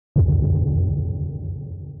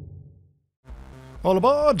All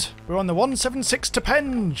aboard! We're on the 176 to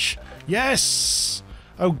Penge! Yes!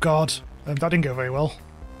 Oh god, that didn't go very well.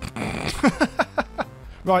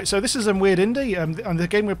 Right, so this is a weird indie, and the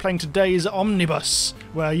game we're playing today is OmniBus,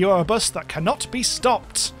 where you are a bus that cannot be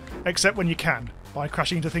stopped, except when you can, by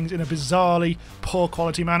crashing into things in a bizarrely poor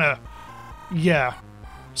quality manner. Yeah.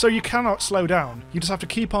 So you cannot slow down, you just have to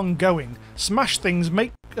keep on going, smash things,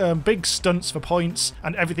 make big stunts for points,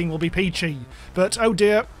 and everything will be peachy. But oh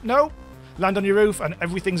dear, no! Land on your roof and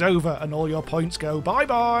everything's over and all your points go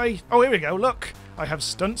bye-bye! Oh, here we go, look! I have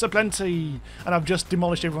stunts aplenty, and I've just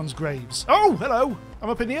demolished everyone's graves. Oh, hello! I'm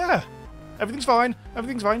up in the air! Everything's fine,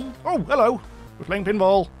 everything's fine. Oh, hello! We're playing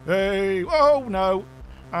pinball. Hey! Oh, no!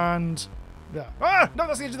 And... yeah. Ah! No,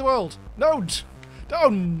 that's the edge of the world! No! Oh,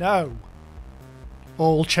 no!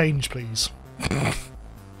 All change, please.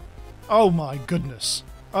 Oh my goodness.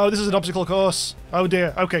 Oh, this is an obstacle course. Oh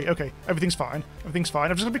dear. Okay, okay. Everything's fine. Everything's fine.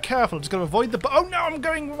 I'm just going to be careful. I'm just going to avoid the... oh no, I'm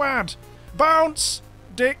going mad! Bounce!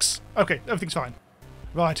 Dicks! Okay, everything's fine.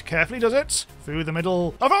 Right, carefully does it. Through the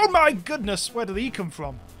middle of... oh my goodness! Where did he come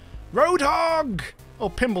from? Roadhog! Or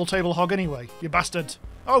pinball table hog anyway, you bastard.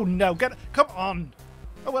 Oh no, get... come on!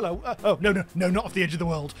 Oh, hello. Oh, no, no, no, not off the edge of the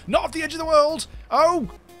world. Not off the edge of the world! Oh!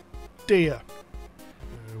 Dear.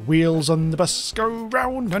 Wheels on the bus go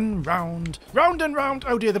round and round. Round and round!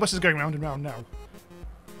 Oh dear, the bus is going round and round now.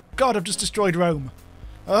 God, I've just destroyed Rome.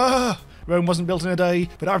 Rome wasn't built in a day,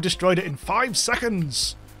 but I've destroyed it in 5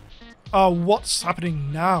 seconds. Oh, what's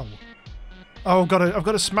happening now? Oh god, I've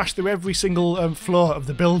got to smash through every single floor of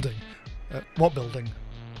the building. What building?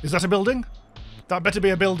 Is that a building? That better be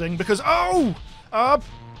a building, because... oh!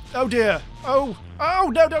 Oh dear. Oh, no,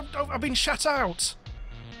 no, no, I've been shut out.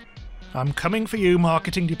 I'm coming for you,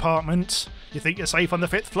 marketing department. You think you're safe on the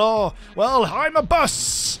 5th floor? Well, I'm a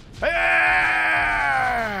bus!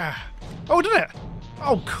 Yeah! Oh, did it?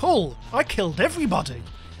 Oh, cool. I killed everybody.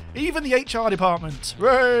 Even the HR department.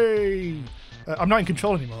 Hooray! I'm not in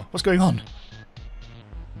control anymore. What's going on?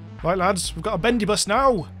 Right, lads, we've got a bendy bus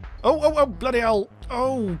now. Oh, bloody hell.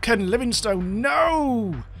 Oh, Ken Livingstone,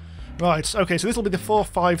 no! Right, okay, so this will be the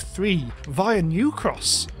 453 via New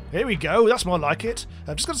Cross. Here we go, that's more like it.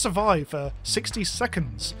 I've just got to survive for 60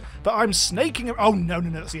 seconds. But I'm snaking... oh, no,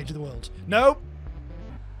 that's the edge of the world. No!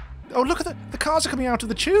 Oh, look at the cars are coming out of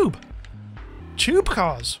the tube. Tube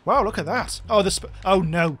cars. Wow, look at that. Oh, oh,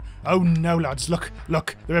 no. Oh, no, lads. Look,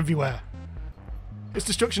 they're everywhere. It's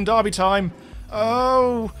Destruction Derby time.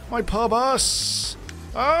 Oh, my poor bus.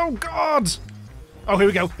 Oh, God. Oh, here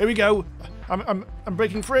we go. I'm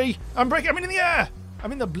breaking free. I'm in the air.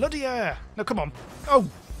 I'm in the bloody air. No, come on.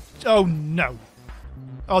 Oh no.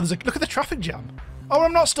 Oh, look at the traffic jam. Oh,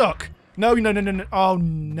 I'm not stuck. No. Oh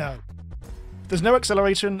no. There's no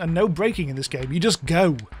acceleration and no braking in this game. You just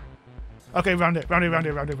go. Okay, round it.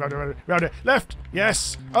 Left.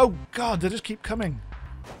 Yes. Oh god, they just keep coming.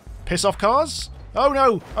 Piss off cars. Oh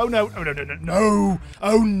no. No.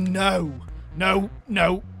 Oh no.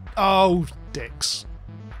 No. Oh, dicks.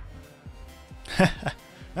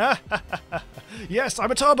 Yes,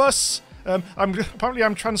 I'm a tour bus. Apparently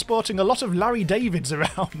I'm transporting a lot of Larry Davids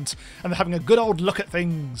around, and they're having a good old look at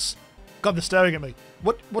things. God, they're staring at me.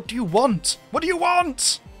 What do you want? What do you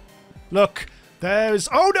want? Look, there's...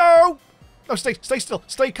 oh no! Oh, stay still.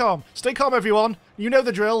 Stay calm. Stay calm, everyone. You know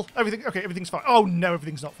the drill. Everything's fine. Oh no,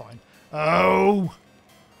 everything's not fine. Oh.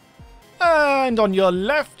 And on your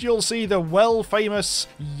left, you'll see the well-famous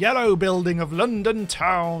yellow building of London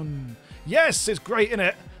town. Yes, it's great,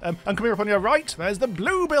 innit? And coming up on your right, there's the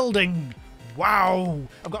blue building. Wow!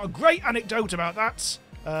 I've got a great anecdote about that.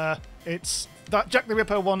 It's that Jack the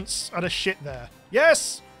Ripper once had a shit there.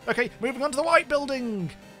 Yes! Okay, moving on to the white building.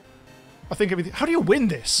 I think everything... how do you win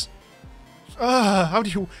this? How do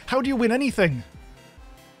you win anything?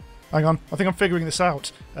 Hang on, I think I'm figuring this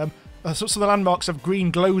out. So the landmarks have green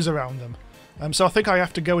glows around them. So I think I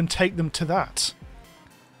have to go and take them to that.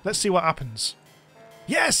 Let's see what happens.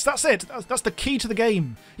 Yes, that's it. That's the key to the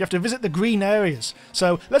game. You have to visit the green areas.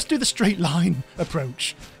 So let's do the straight line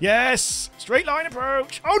approach. Yes, straight line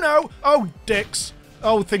approach. Oh no. Oh, dicks.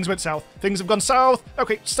 Oh, things went south. Things have gone south.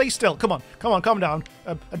 Okay, stay still. Come on, calm down.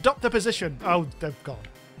 Adopt the position. Oh, they've gone.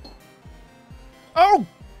 Oh!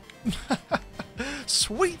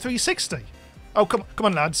 Sweet 360. Oh, come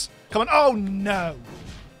on, lads. Come on. Oh, no.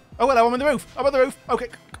 Oh, hello, I'm on the roof. Okay.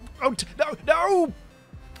 Oh, no.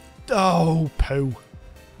 Oh, poo.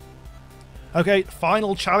 Okay,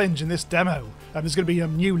 final challenge in this demo. There's going to be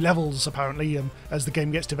new levels, apparently, as the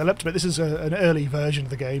game gets developed, but this is an early version of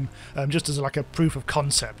the game, just as like a proof of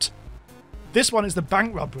concept. This one is the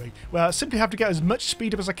bank robbery, where I simply have to get as much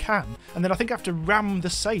speed up as I can, and then I think I have to ram the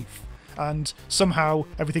safe. and somehow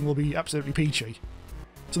everything will be absolutely peachy.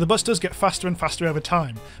 So the bus does get faster and faster over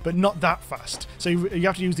time, but not that fast. So you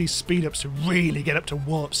have to use these speed-ups to really get up to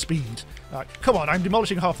warp speed. Come on, I'm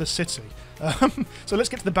demolishing half the city. So let's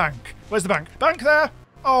get to the bank. Where's the bank? Bank there!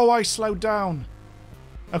 Oh, I slowed down.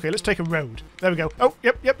 Okay, let's take a road. There we go. Oh,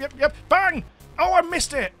 yep. Bang! Oh, I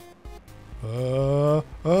missed it!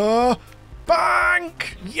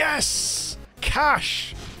 Bank! Yes!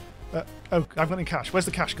 Cash! Oh, I've got any cash. Where's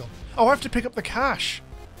the cash gone? Oh, I have to pick up the cash.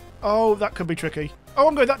 Oh, that could be tricky. Oh,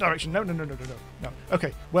 I'm going that direction. No.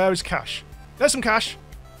 Okay, where is cash? There's some cash.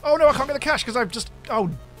 Oh, no, I can't get the cash because I've just... Oh,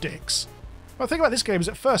 dicks. Well, the thing about this game is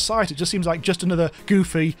at first sight it just seems like just another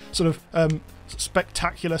goofy, sort of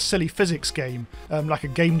spectacular, silly physics game, like a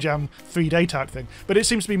Game Jam 3-day type thing. But it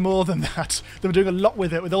seems to be more than that. They were doing a lot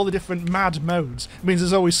with it, with all the different mad modes. It means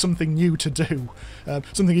there's always something new to do.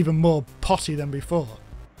 Something even more potty than before.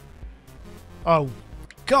 Oh,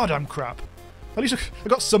 God, I'm crap. At least I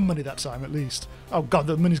got some money that time, at least. Oh, God,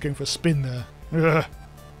 the money's going for a spin there.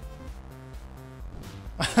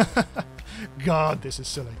 God, this is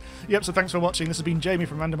silly. Yep, so thanks for watching. This has been Jamie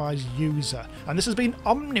from Randomise User, and this has been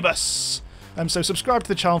OmniBus. So subscribe to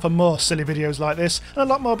the channel for more silly videos like this, and a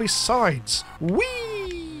lot more besides.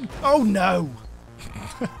 Whee! Oh, no!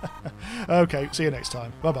 Okay, see you next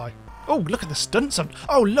time. Bye-bye. Oh, look at the stunts on...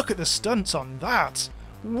 Oh, look at the stunts on that!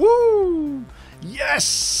 Woo!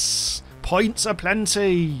 Yes! Points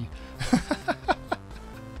aplenty!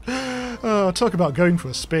 Oh, talk about going for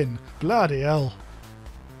a spin. Bloody hell.